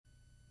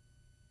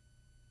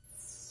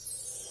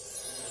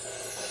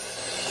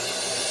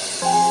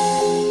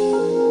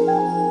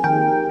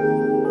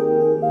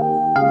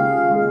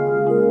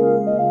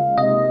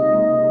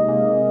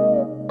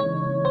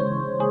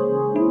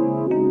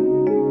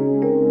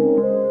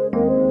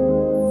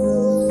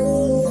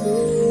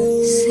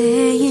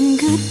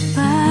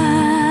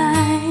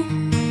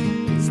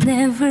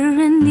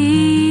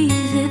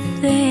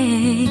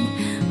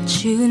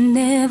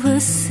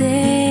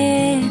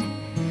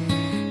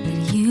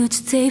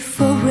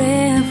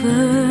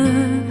forever.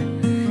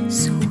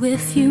 So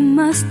if you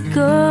must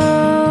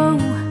go,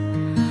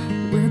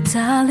 well,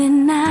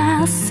 darling,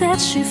 I'll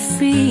set you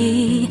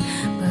free.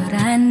 But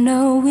I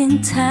know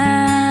in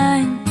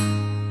time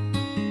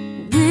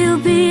we'll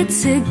be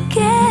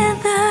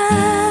together.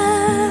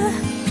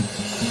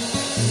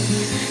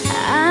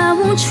 I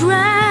won't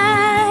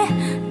try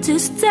to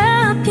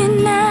stop you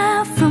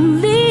now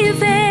from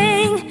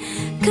leaving,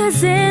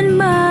 'cause in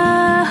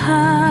my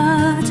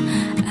heart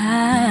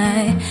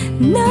I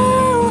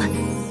know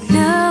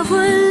love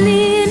will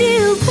lead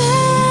you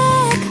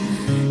back.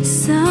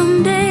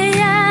 Someday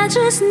I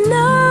just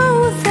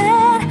know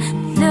that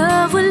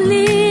love will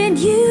lead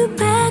you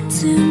back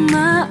to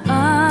my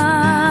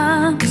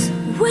arms,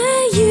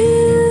 where you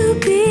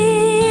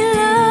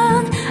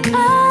belong.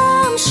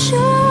 I'm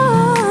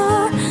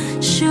sure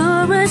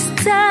as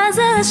stars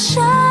are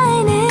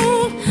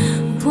shining,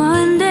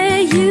 one day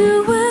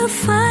you will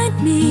find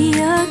me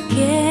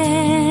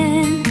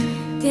again.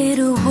 It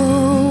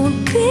won't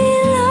be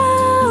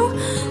long.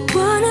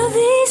 One of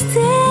these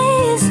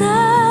days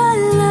our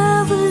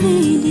love will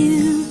lead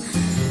you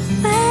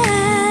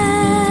back.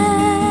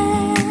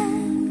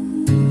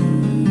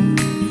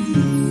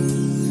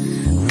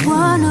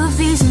 One of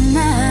these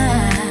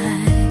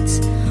nights,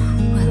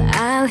 well,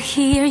 I'll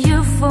hear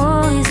your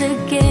voice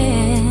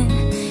again.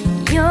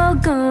 You're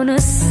gonna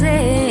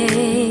say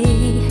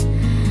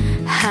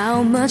how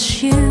much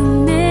you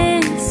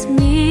miss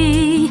me.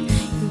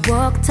 You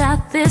walked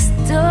out this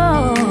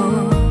door,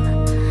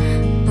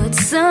 but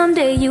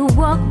someday you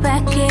walk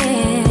back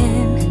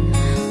in.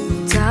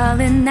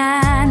 Darling,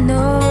 I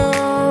know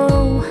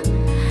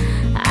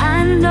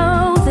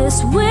this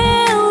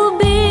will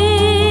be.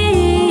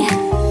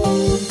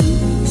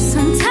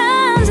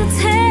 Sometimes it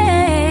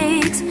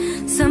takes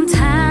some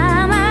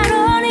time out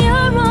on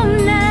your own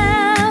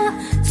now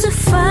to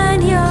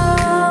find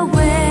your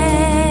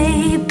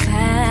way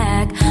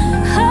back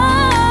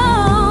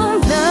home.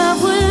 Love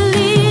will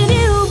lead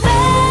you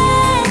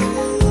back.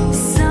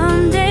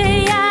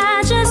 Someday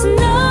I just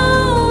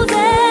know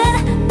that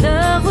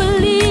love will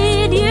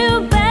lead you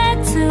back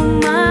to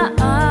my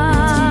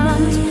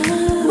arms,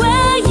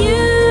 where you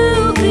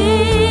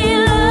belong.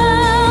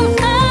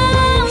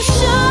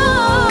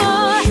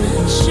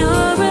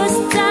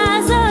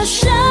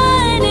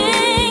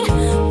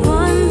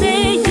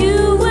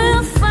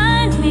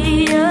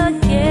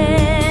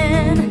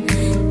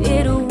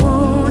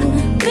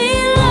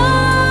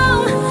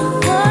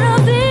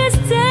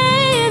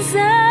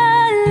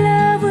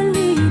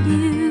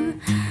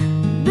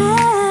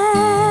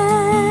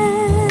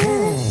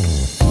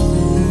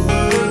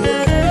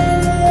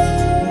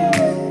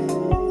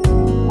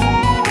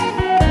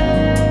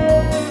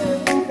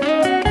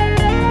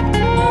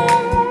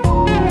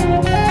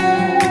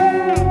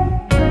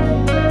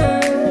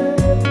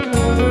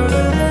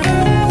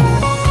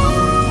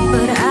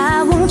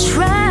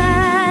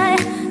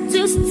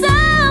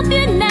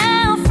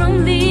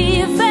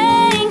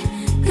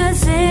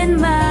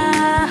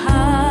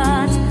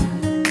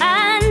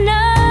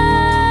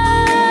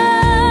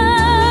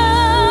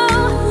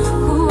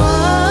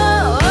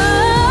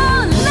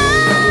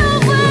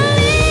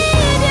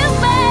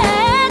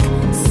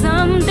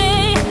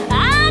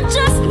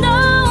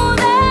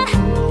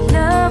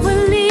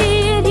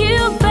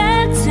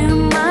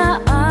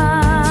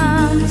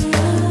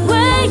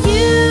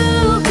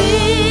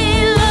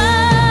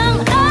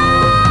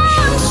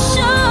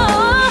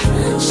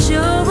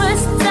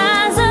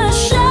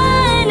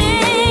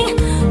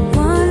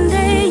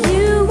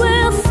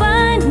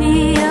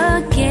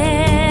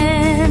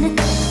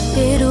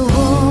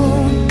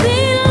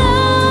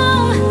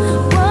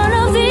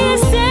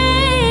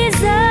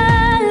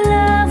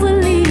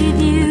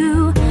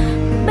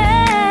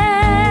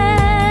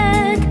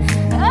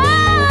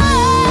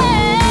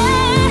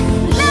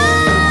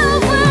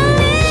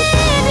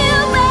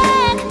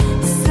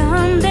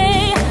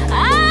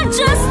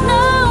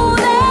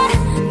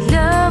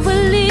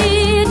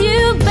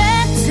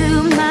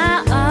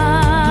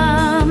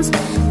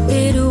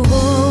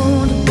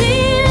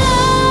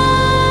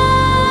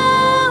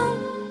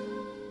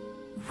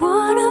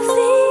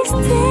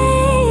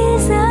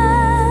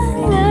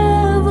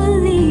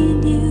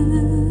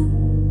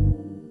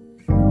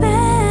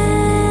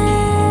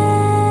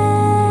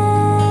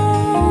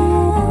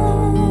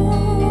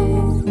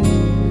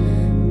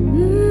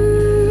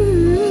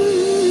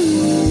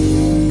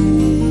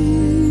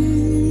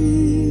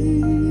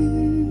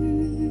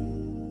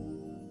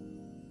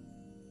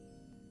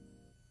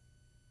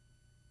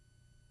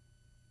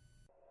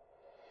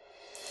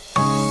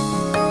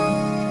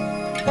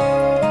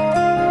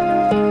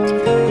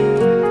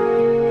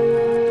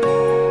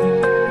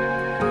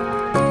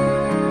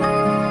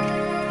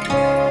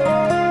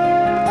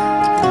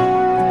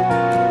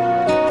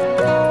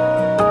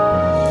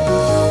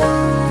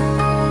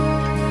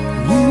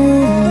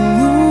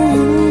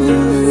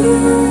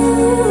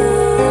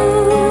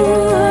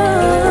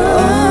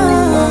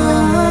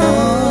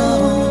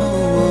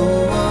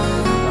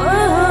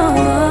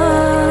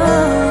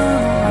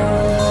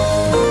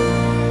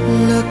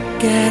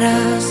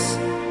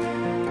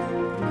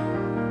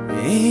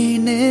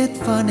 Ain't it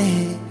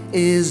funny?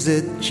 Is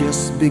it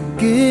just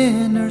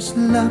beginner's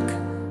luck?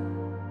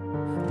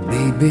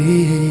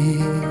 Maybe.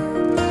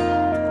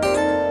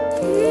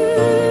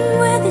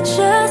 With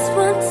just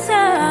one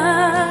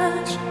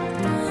touch,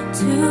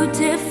 two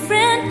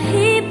different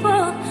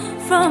people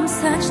from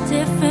such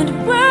different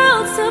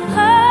worlds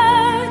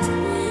apart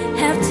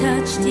have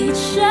touched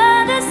each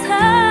other's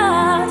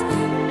hearts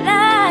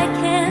like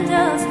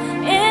candles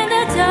in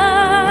the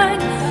dark.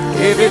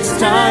 If it's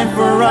time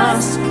for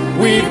us,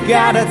 we've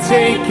gotta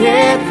take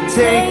it.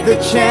 Take the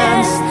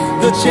chance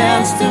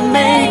to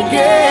make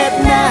it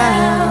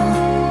now.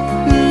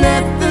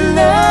 Let the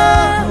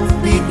love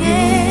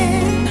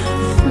begin.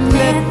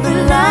 Let the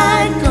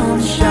light come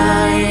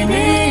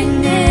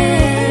shining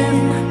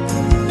in.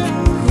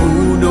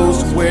 Who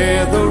knows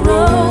where the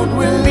road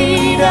will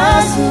lead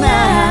us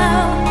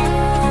now?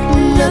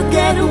 Look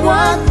at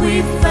what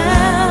we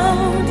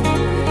found.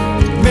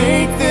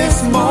 Make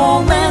this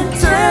moment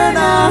turn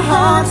our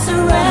hearts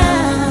around.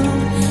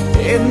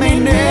 It may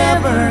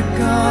never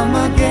come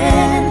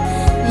again.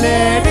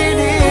 Let it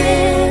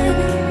in.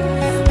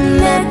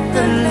 Let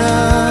the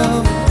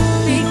love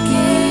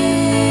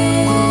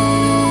begin.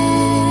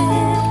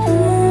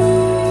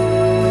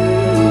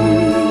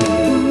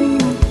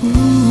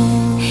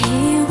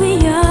 Here we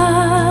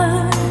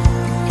are,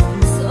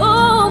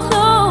 so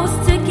close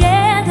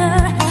together.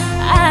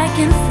 I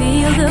can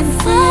feel the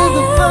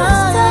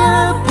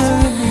fire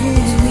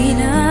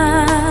between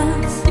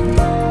us.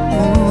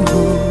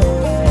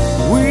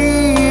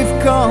 We've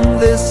come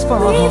this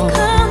far,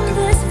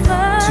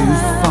 too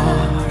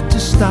far to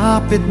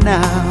stop it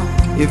now.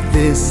 If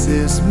this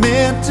is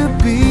meant to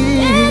be,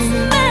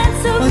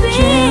 a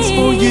chance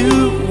for you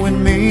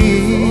and me.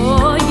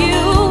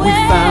 We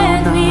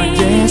found our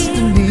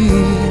destiny.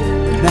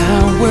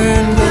 Now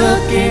we're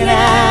looking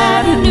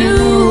at a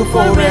new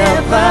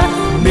forever.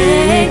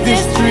 Make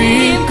this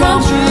dream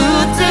come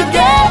true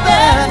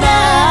together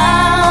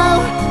now.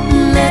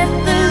 Let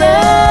the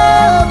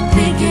love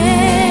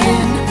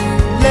begin.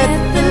 Let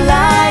the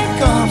light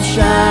come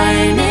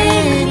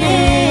shining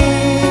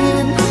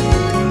in.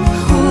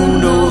 Who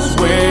knows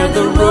where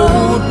the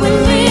road will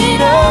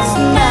lead us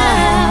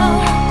now?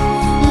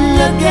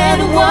 Look at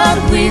what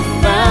we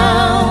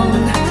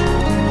found.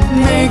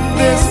 Make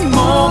this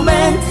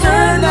moment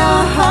turn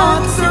our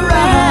hearts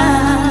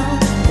around.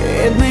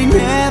 It may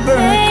never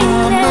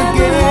come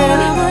again.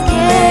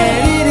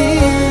 Let it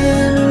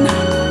in.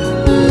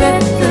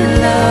 Let the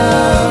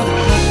love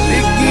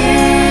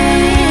begin.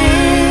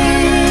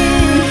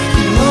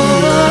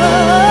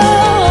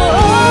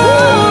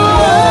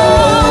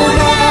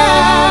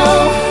 Now,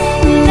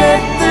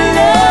 let the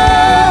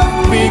love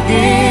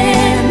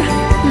begin.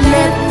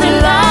 Let the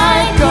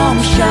light come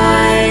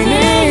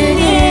shining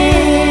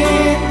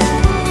in.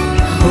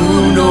 Who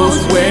knows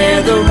where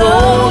the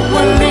road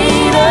will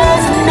lead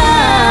us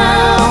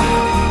now?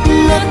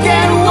 Look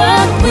at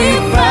what we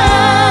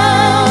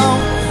found.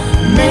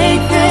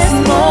 Make this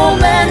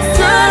moment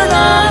turn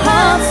our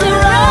hearts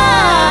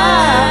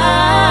around.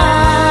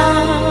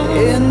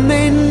 It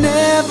may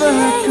never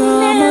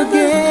come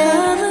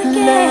again.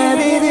 Let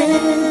it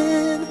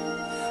in.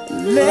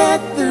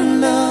 Let the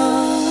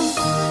love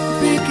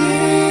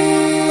begin.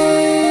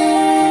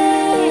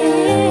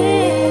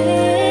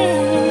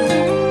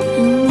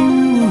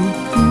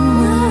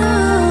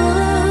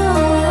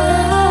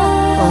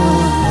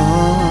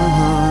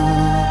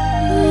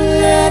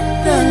 Let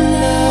the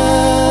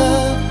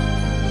love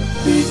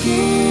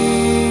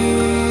begin.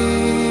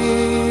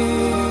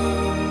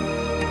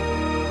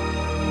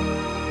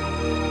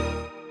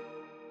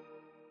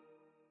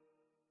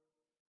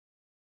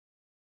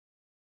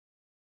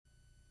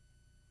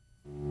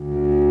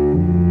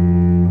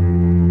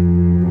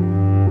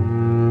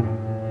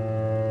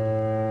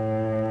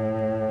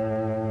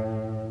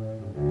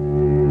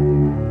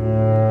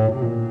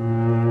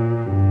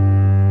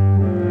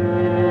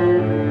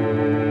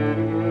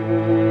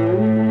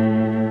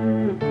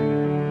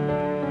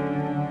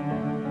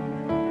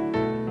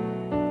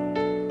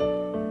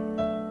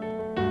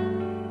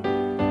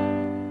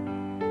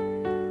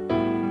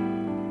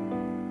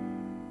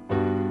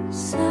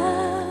 Sa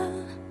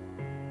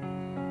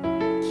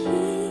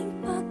aking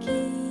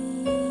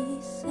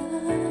pag-iisa,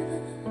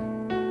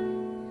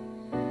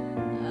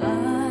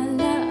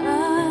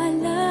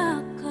 alaala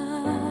ka.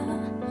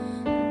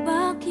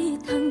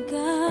 Bakit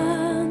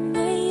hanggang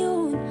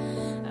ngayon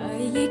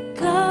ay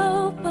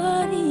ikaw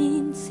pa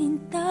rin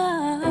sinta?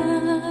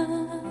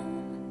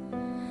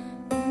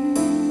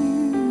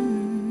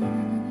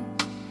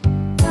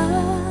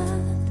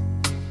 At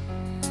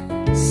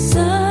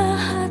sa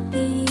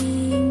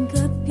ating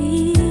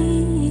gabi,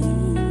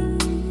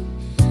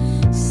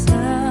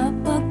 sa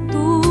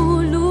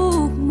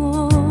pagtulog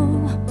mo,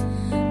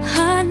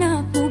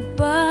 hanap mo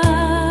ba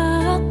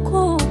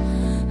ako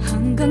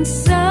hanggang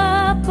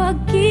sa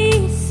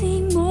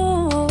paggising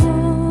mo?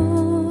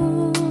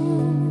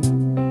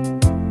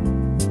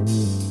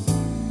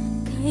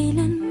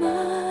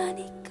 Kailanman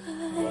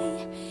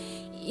ika'y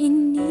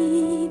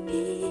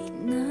inibig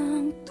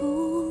ng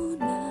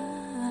tunay.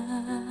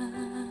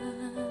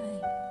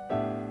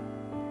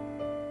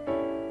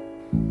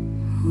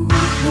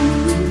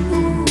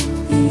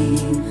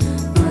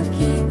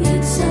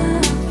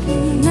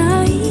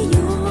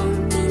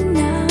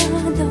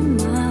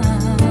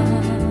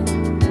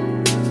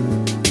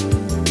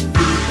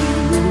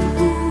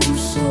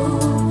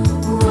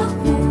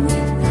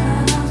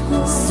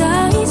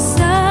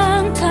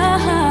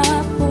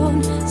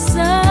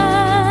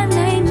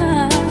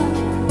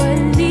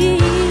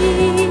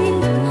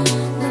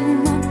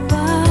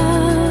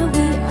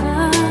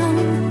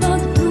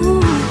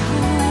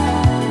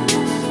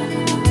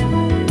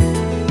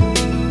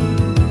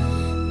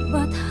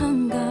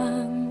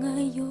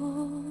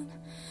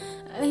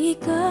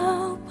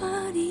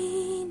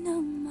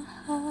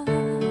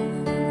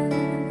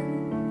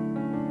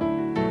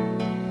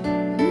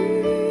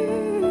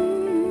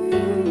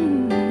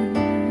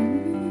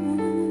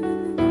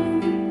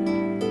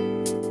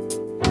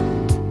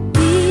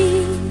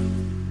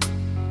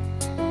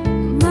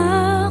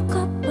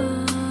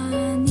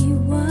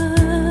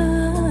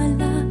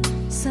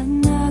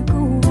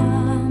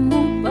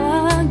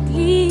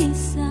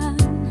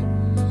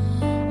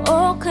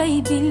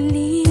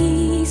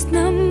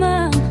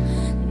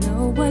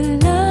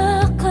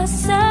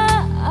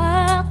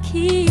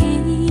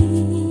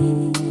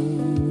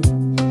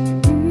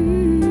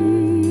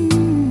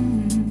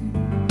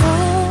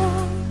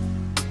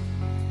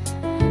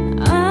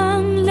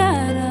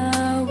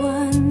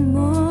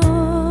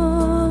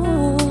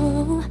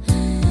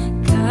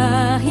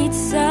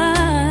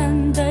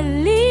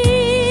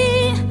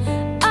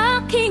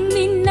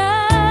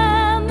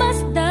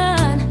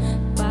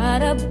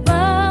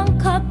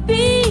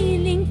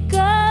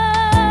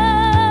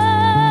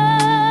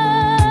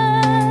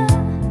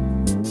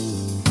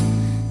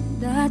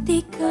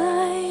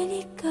 ika'y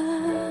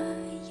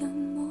ligaya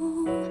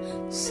mo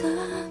sa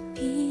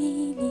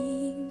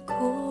piling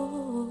ko.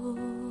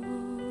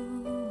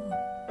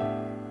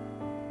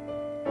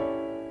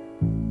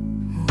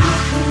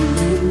 Huwag mong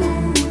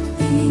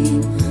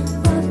limutin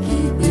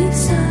pag-ibig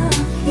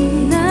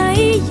sa'kin na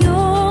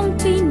iyong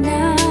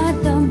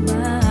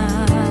pinadama.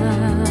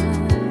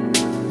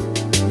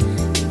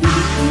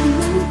 Bitin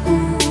ng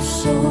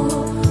puso,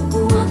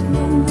 huwag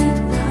mong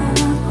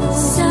itago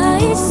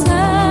sa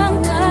isang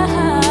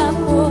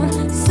kahapon.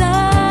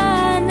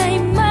 Sana'y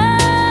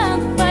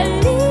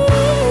magpalit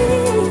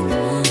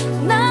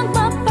nang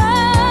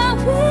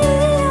mapawi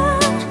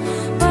ang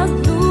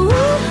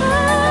pagluha.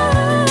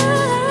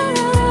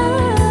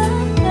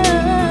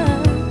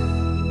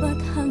 Ba't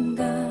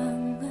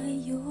hanggang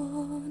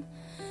ngayon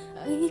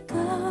ay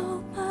ikaw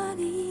pa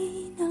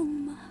rin ang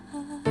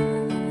mahal?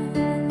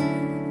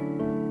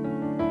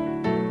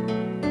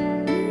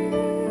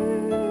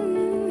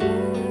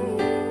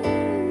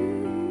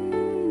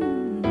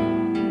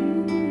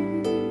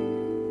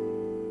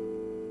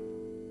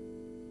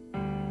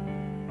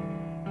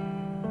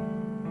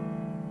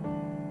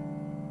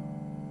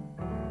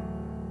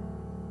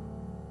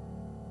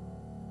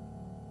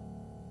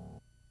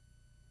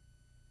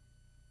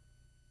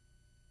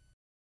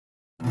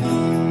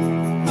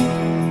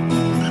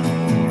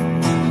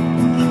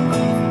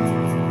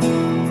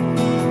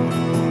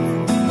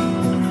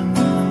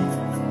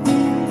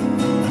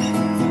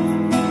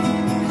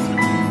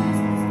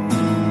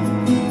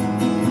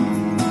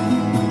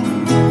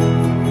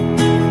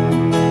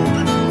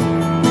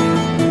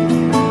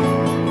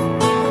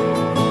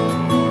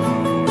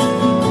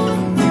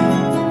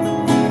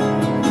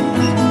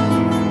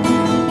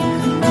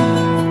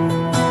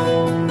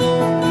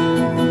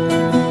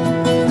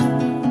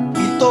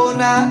 Ito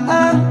na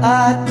ang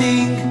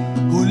ating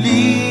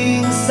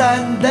huling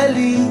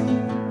sandali.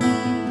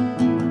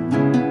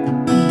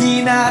 Di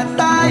na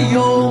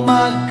tayo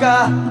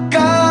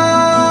magkakamali,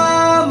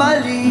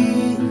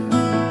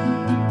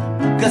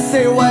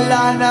 kasi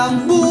wala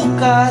nang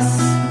bukas.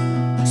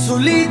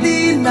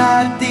 Sulitin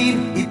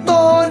natin,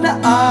 ito na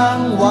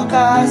ang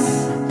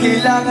wakas.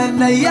 Kailangan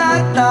na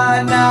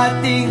yata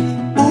nating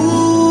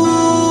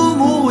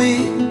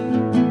umuwi.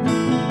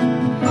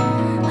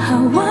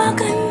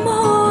 Hawakan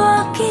mo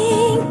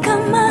aking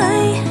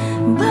kamay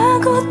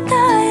bago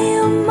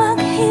tayo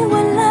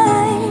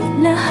maghiwalay.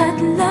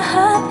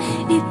 Lahat-lahat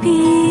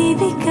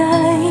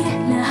ibibigay,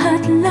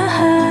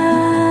 lahat-lahat.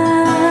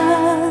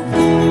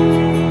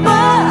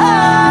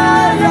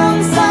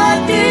 Paalam sa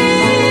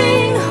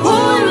ating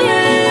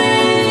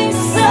huling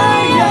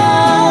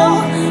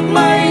sayaw.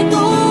 May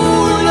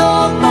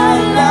dulo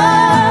pala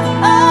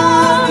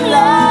ang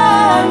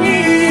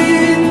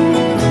langit,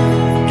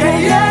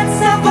 kaya't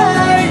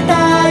sabay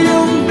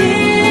tayong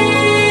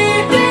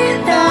bibitaw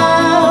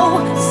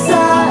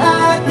sa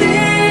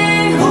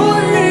ating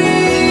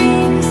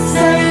huling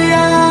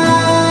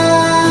sayaw.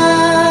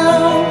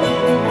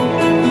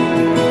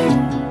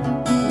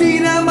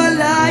 Di na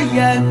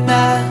malayan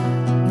na,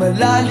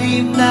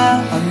 malalim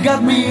na ang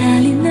gabi,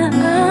 Malalim na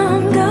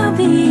ang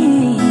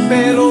gabi,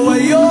 pero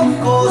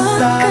ayoko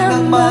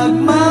sanang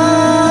magmadali.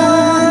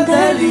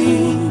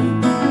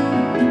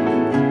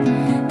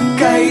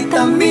 Kay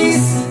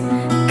tamis,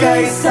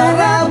 kay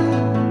sarap,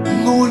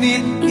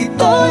 ngunit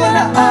ito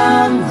na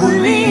ang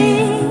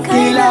huli.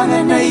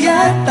 Kailangan na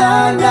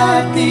yata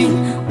nating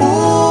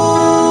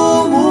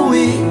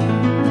umuwi.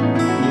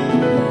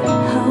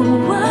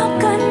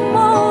 hawakan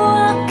mo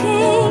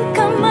aking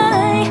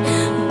kamay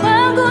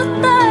bago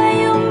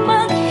tayo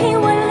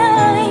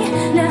maghiwalay.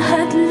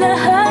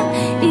 Lahat-lahat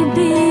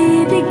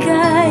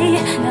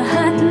ibibigay,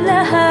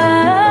 lahat-lahat.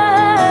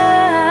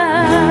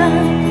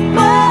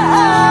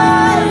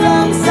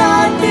 Paalam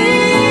sa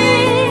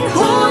ating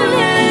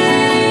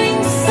huling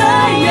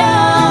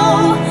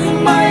sayaw.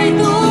 May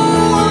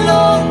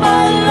dulo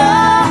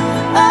pala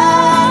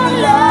ang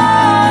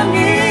langit,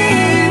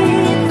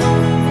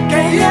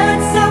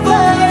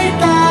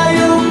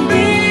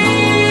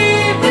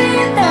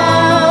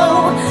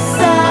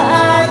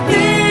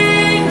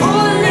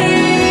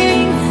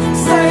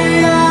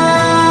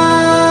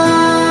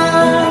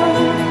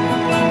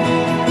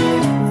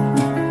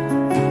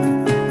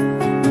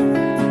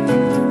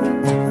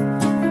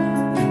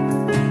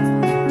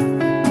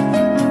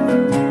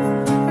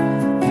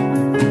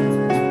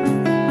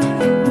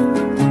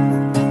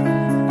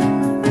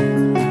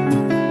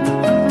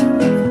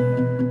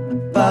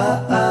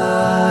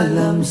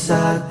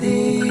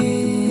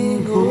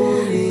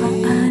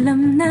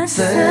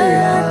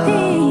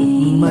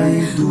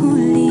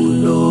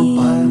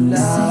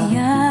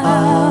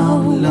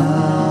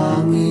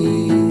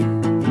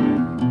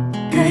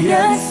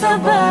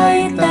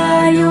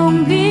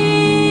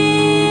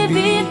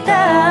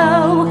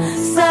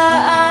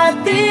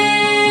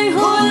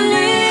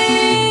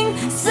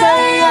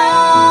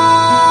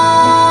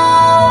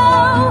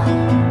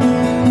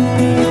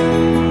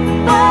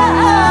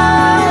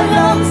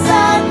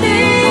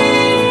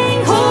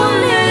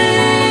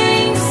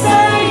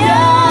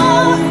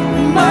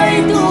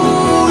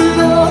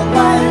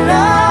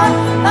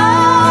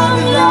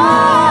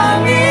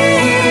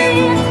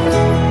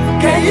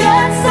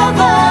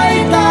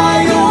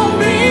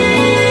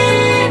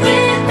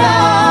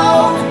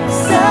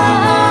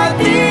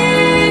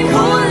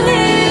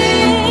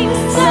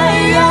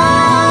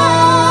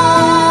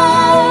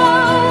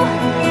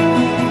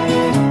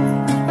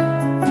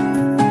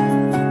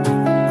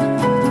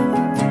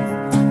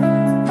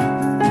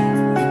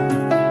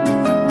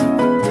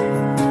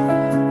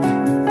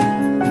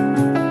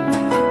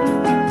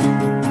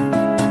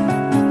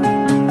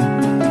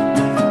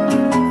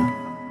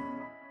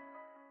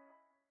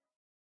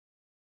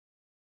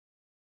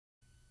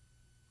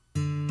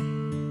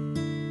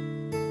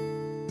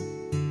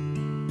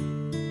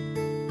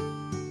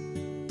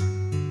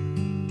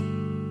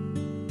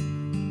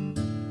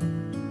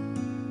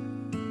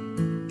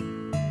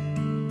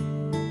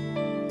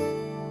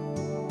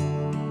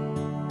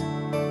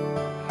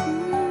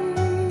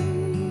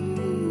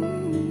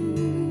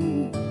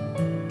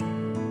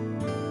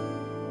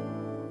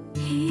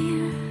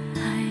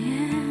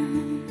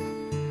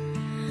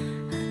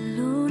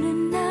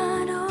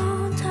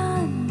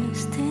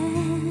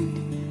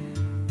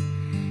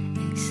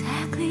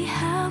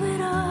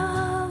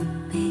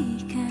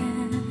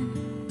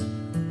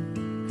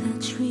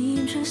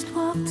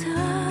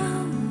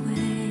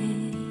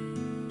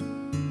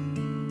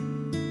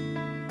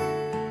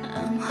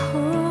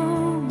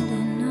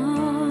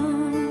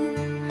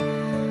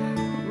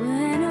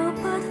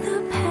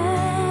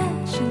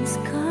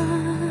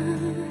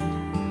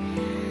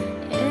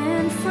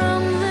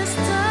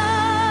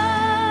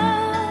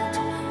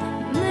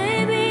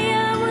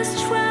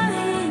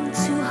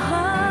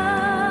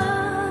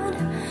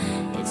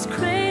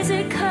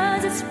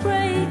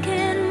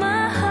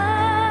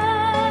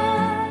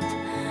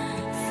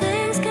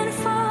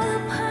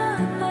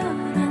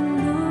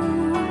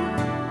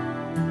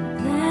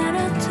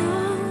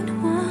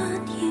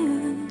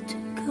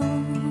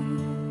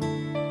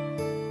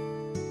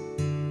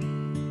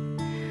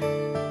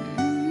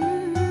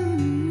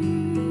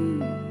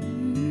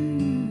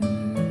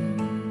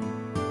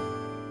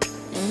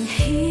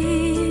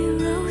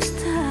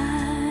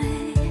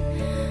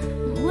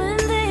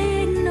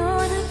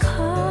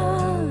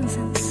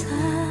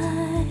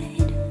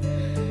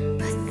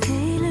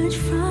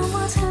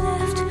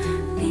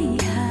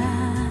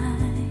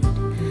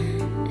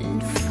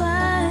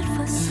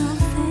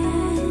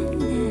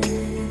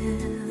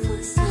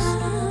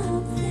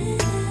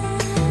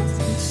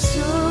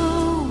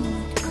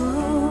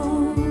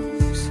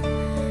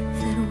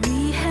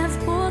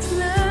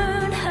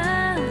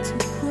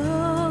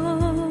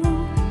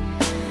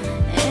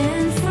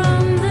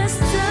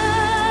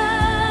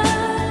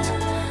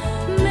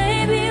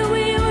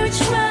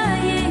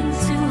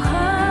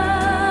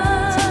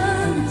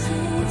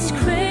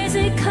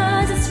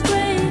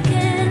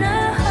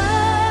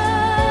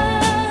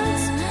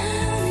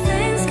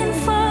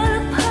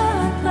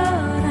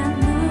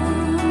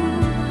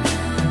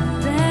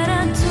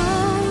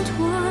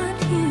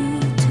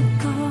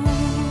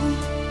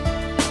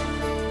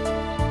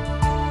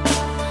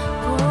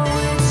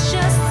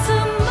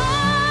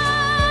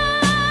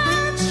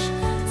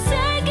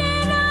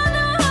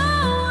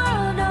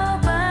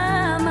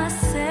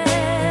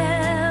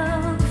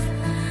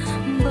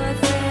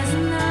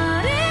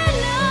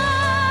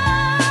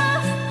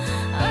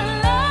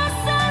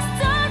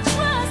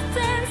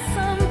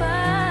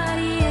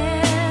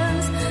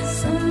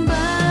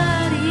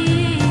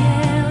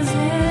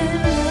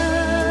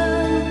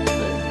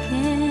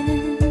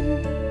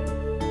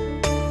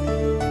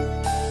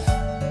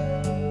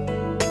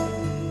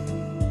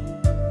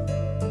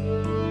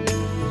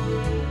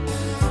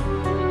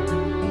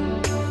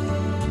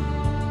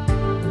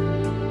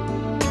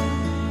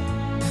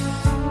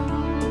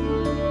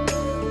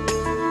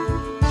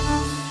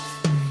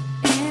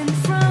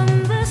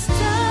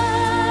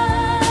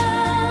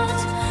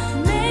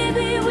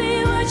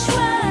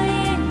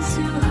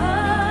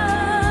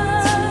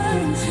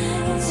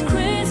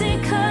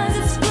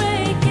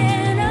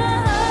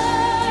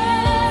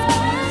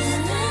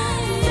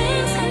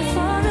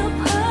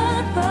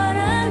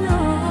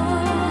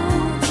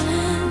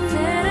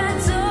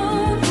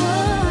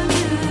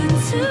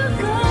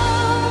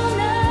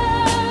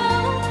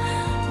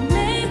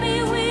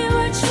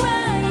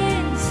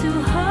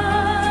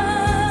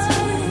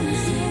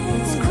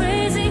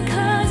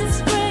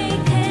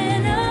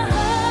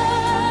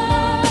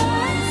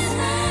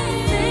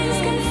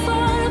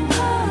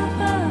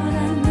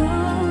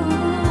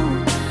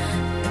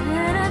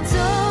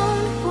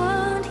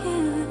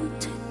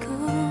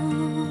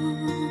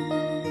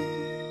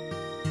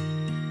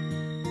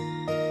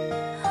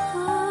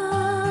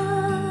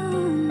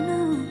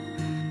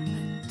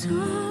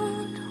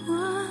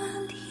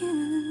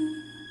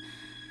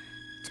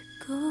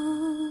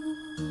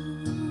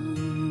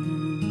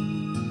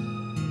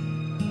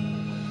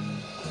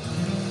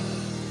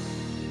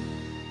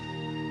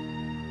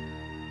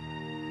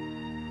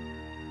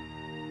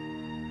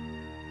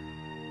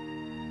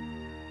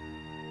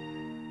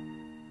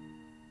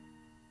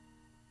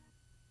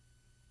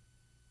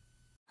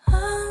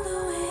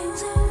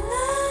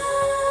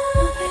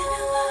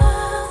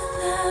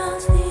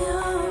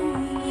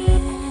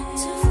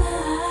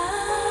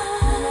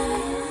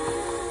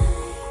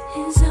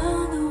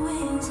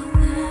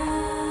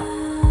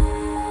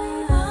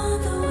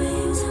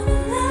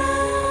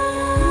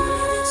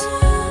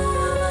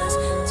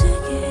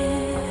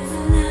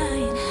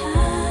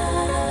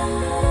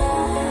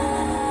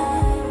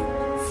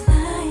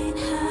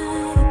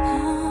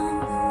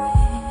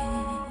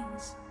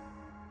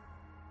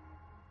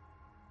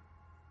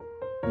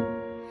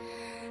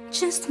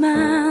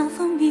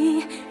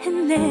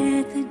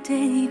 let the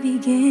day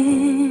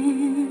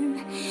begin.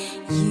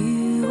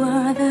 You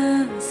are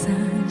the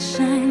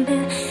sunshine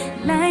that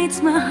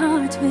lights my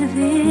heart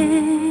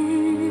within.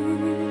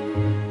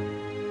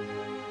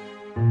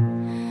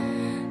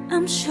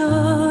 I'm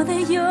sure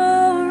that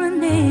you're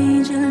an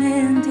angel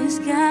in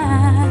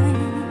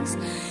disguise.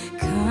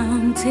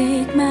 Come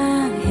take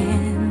my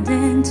hand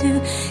and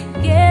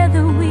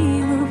together we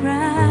will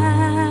rise.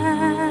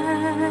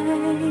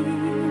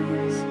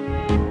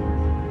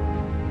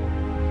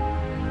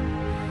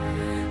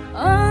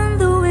 On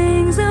the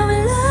wings of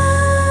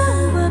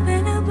love, up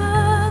and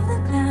above the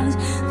clouds,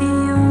 the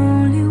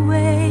only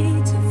way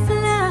to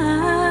fly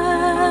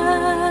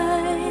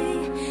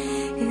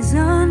is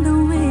on the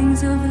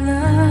wings of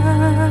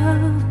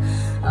love.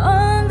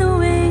 On the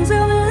wings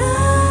of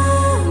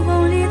love,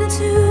 only the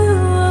two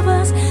of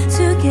us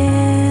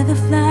together,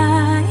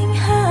 flying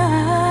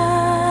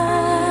high,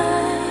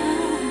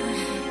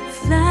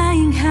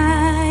 flying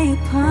high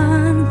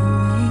upon the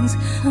wings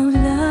of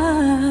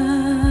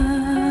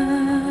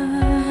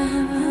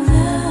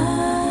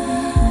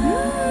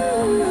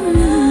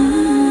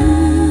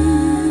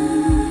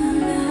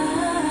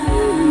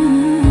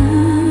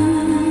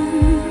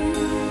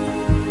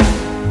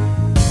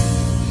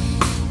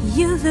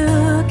You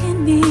look at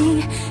me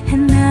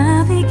and I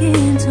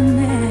begin to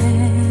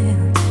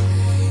melt,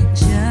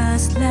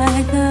 just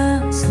like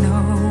the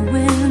snow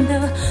when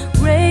the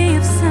ray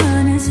of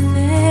sun is felt.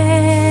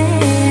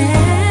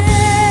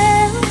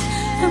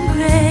 I'm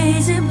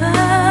crazy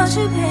about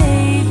you,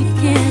 baby,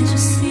 can't you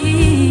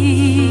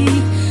see?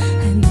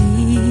 I'd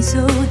be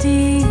so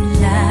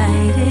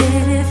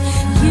delighted if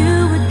you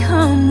would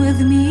come with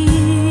me.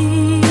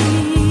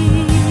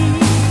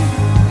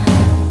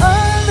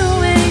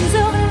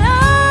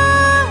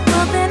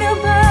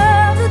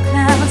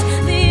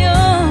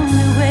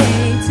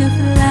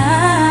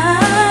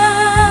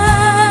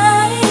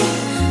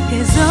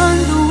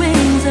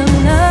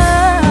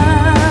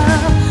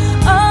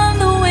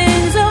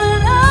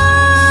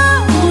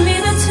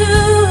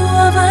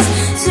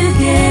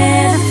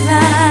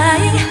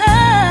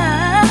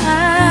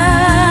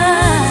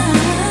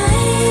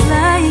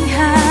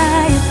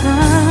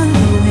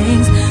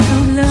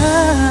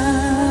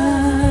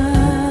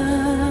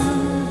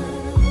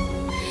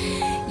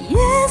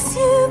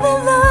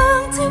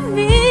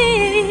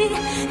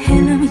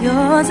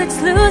 Yours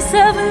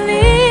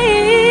exclusively.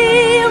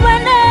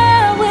 Right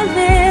now we're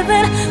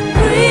living,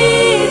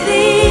 breathe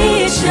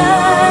each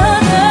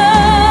other,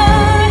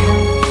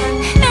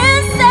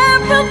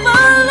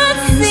 inseparable it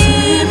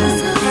seems.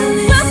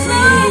 We're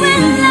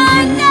flowing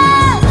like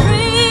a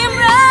dream,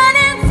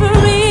 running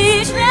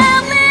free,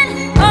 traveling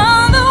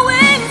on the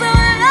wings of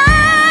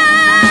love.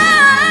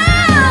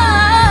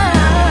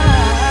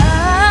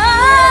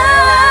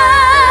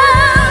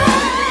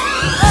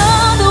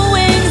 On the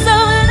wings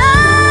of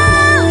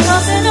love,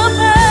 up and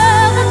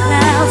above the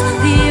clouds,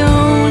 the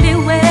only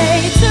way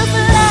to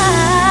fly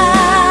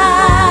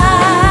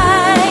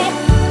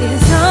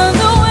is on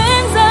the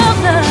wings of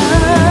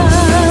love.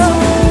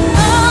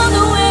 On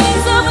the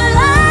wings of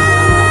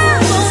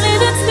love, only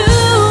the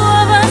two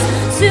of us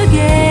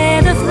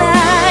together,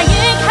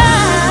 flying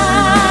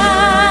high,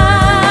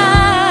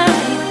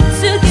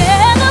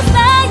 together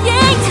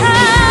flying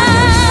high.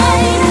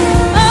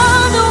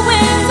 On the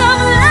wings of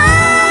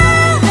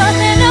love, up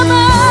and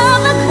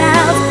above the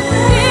clouds,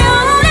 the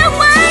only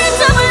way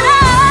to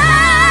fly,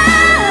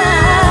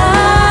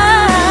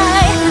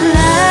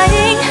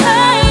 flying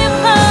high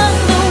upon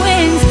the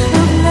wings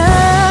of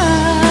love,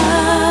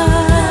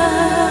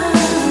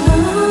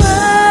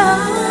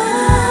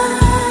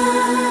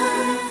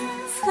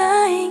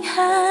 flying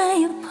high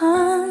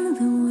upon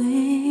the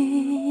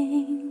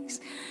wings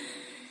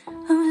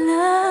of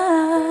love.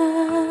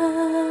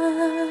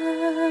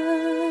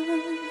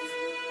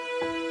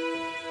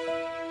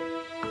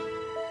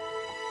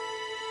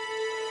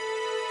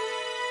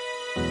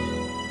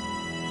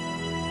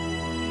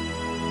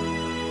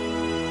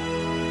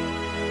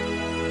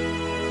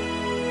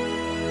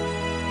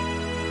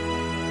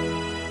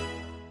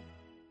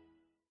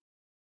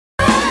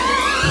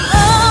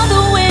 On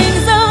the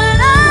wings of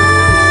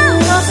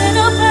love, up and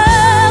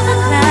above the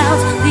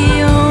clouds, the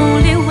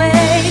only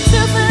way to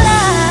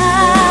fly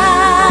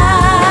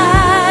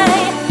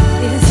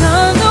is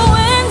on the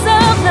wings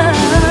of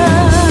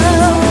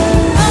love.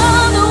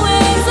 On the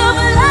wings of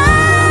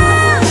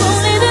love,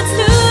 only the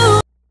two.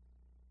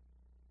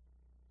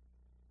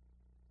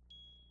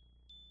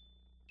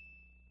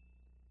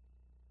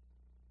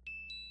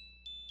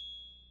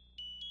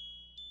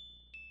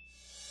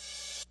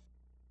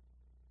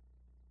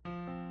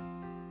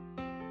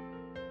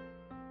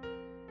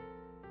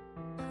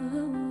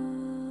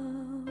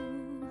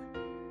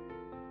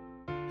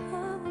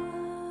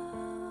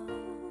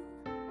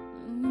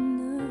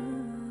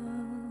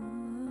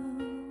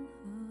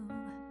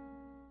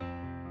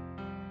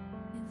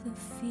 If the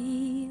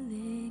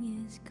feeling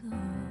is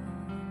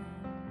gone,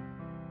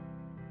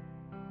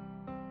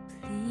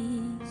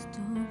 please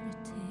don't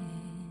pretend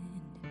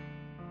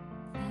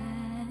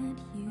that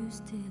you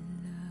still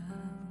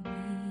love me.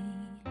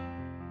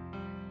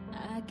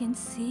 I can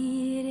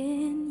see it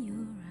in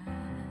your eyes,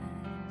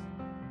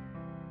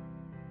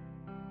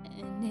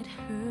 and it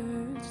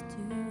hurts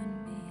to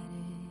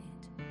admit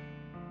it.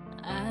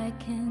 I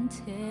can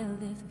tell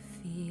if the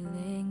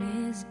feeling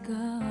is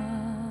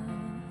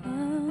gone.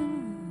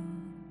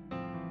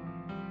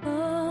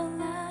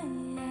 All I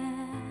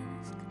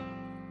ask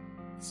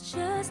is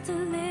just a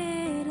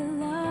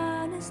little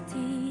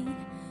honesty,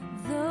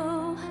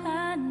 though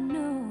I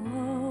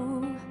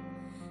know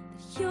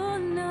that you're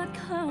not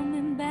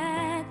coming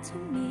back to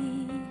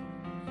me.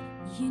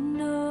 You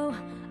know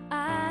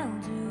I'll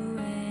do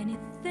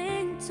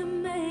anything to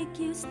make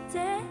you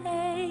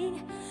stay,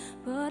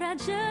 but I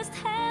just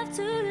have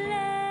to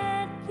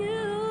let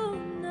you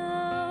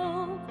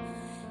know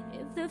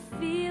if the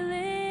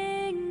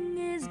feeling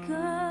is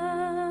gone.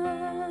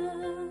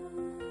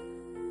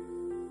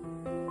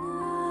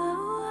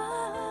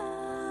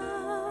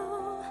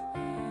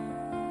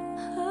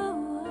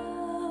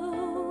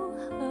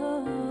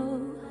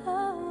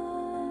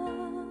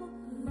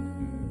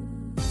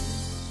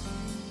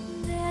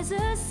 There's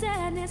a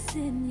sadness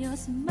in your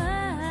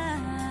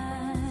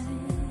smile,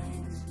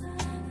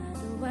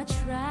 though I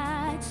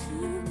try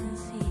to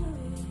conceal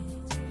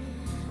it.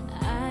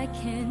 I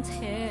can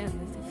tell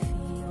if the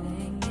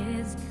feeling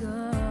is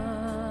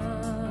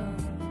gone.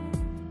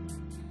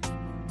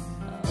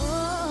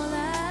 All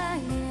I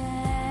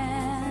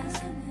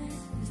ask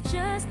is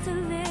just a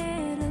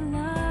little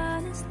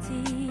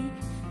honesty,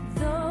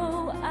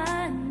 though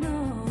I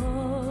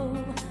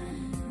know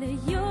that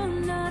you're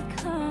not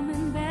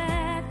coming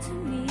back to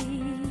me.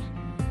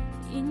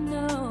 You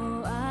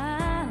know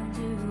I'll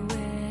do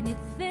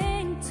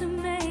anything to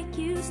make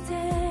you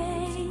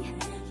stay,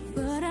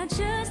 but I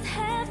just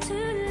have to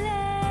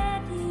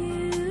let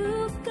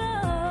you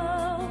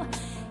go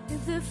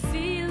if the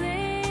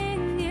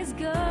feeling is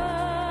gone.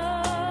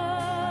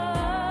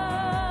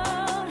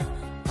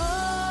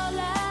 All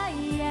I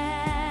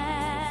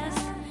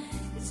ask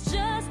is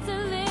just a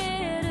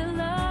little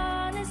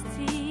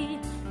honesty,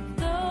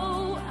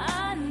 though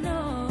I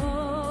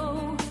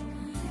know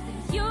that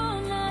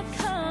you're not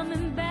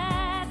coming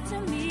back to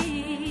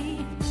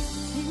me.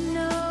 You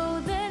know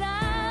that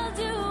I'll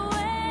do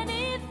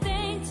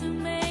anything to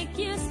make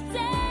you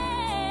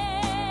stay,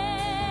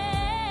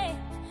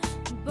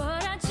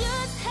 but I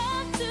just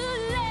have to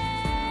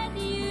let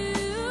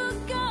you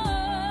go.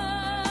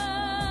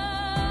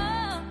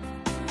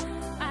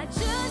 I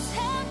just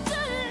have to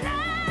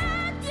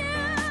let you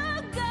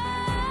go.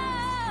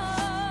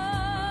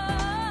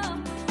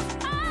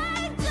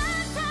 I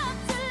just have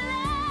to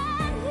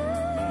let you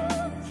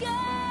go.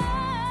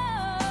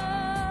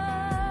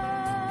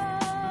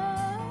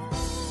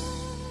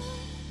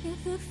 If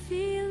the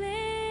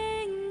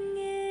feeling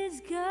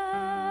is gone.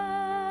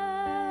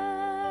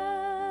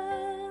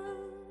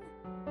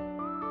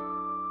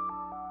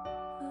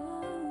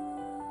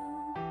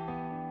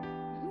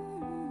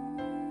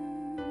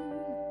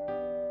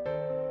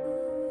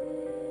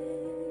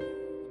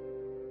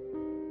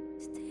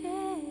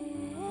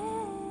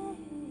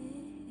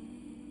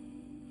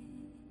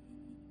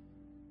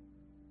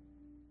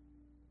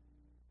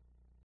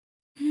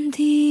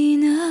 Di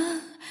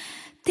na,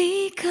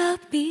 di ka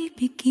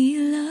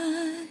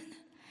pipigilan.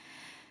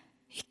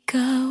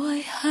 Ikaw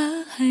ay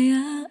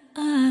hahayaan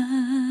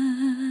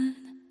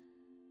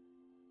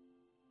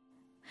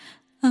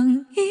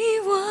ang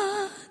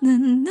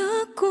iwanan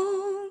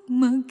akong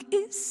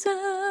mag-isa.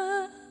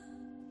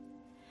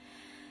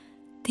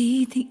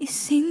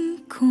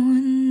 Titiisin ko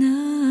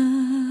na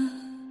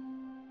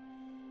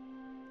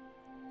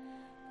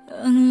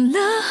ang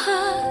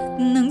lahat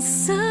ng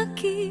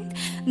sakit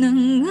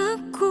ng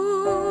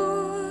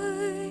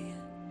ako'y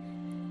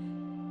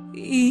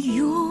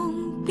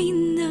iyong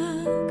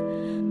pinagpalit.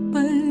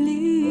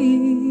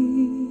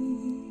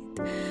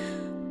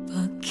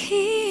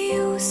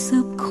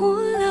 Pakiusap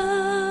ko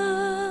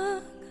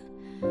lang,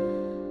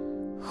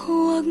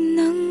 huwag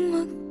nang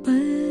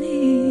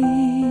magbalik.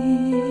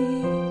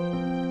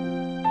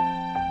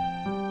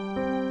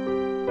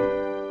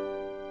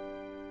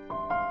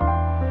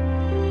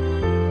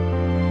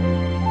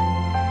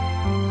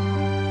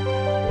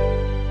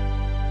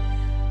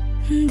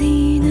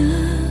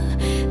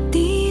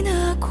 Di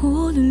na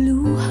ako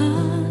luluha.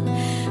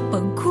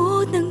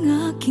 Pagod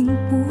ng aking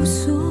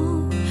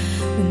puso,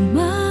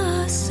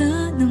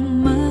 umaasa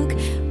ng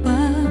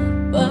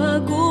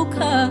magbabago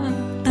ka.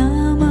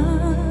 Tama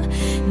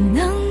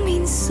nang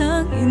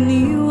minsang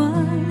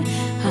iniwan,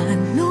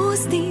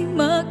 halos di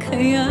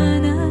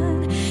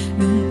makayanan.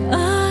 Nung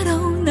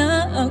araw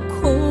na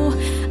ako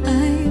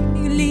ay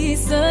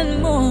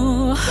nilisan mo.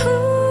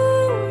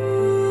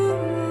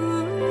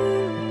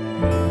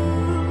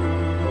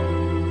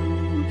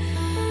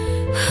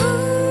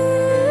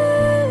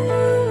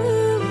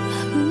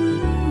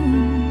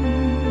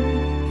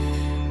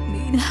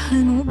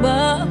 Minahal mo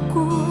ba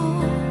ako?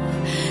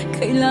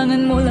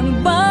 Kailangan mo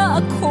lang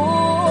ba ako?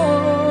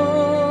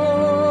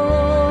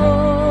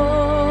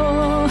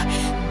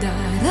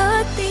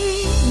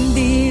 Darating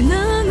din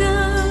ang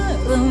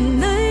araw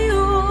na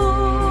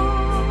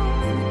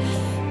yun,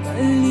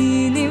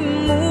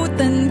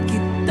 malilimutan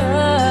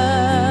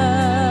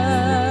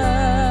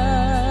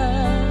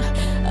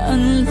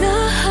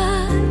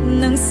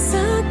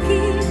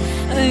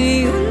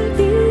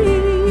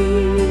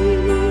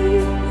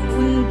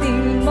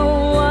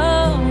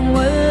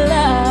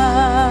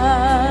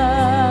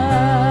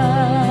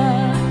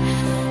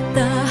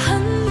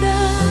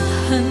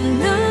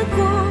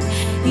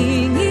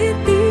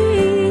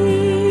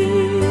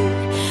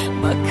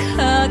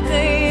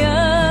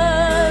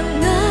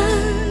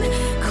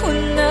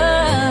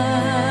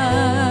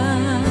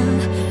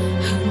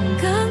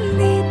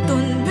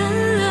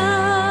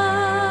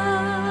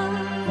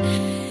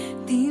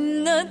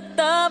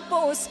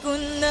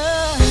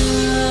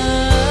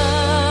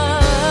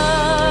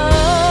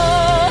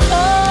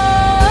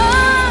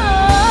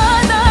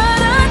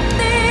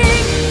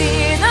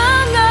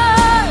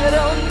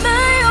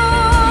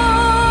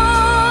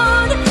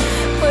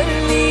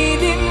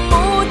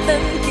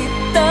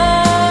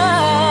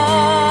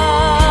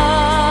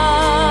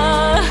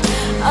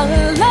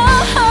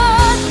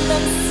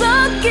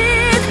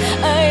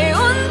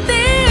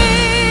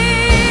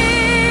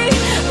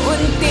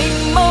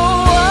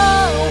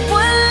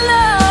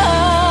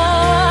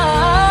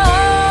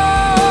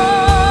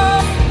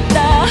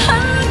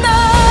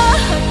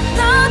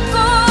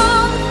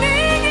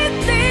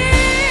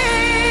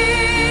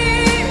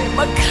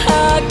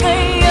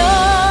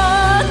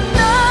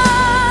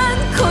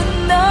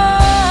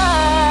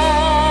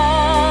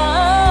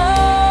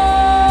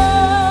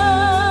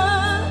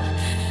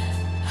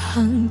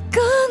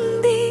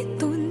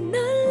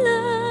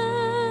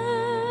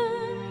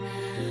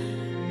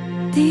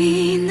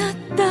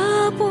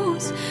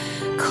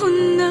ko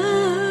na.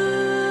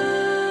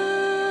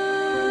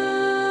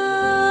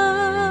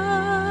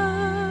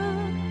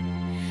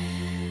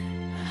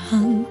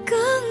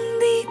 Hanggang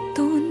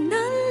dito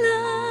na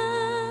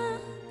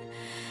lang,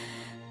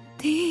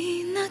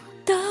 di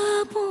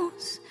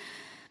natapos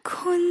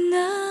ko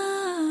na.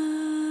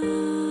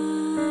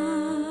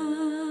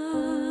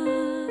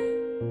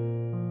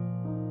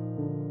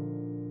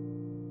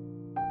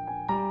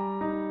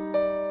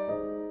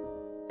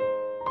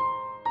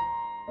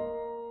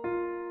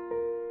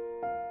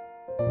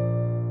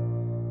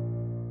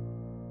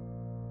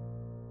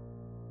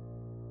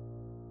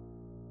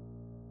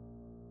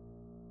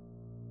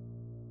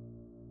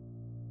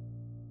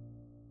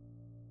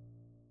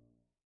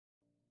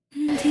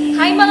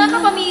 Hi mga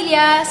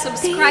kapamilya!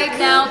 Subscribe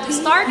now to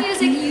Star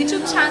Music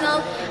YouTube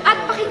channel at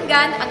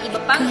pakinggan ang iba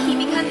pang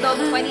Himig Handog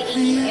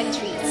 2018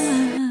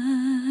 entries.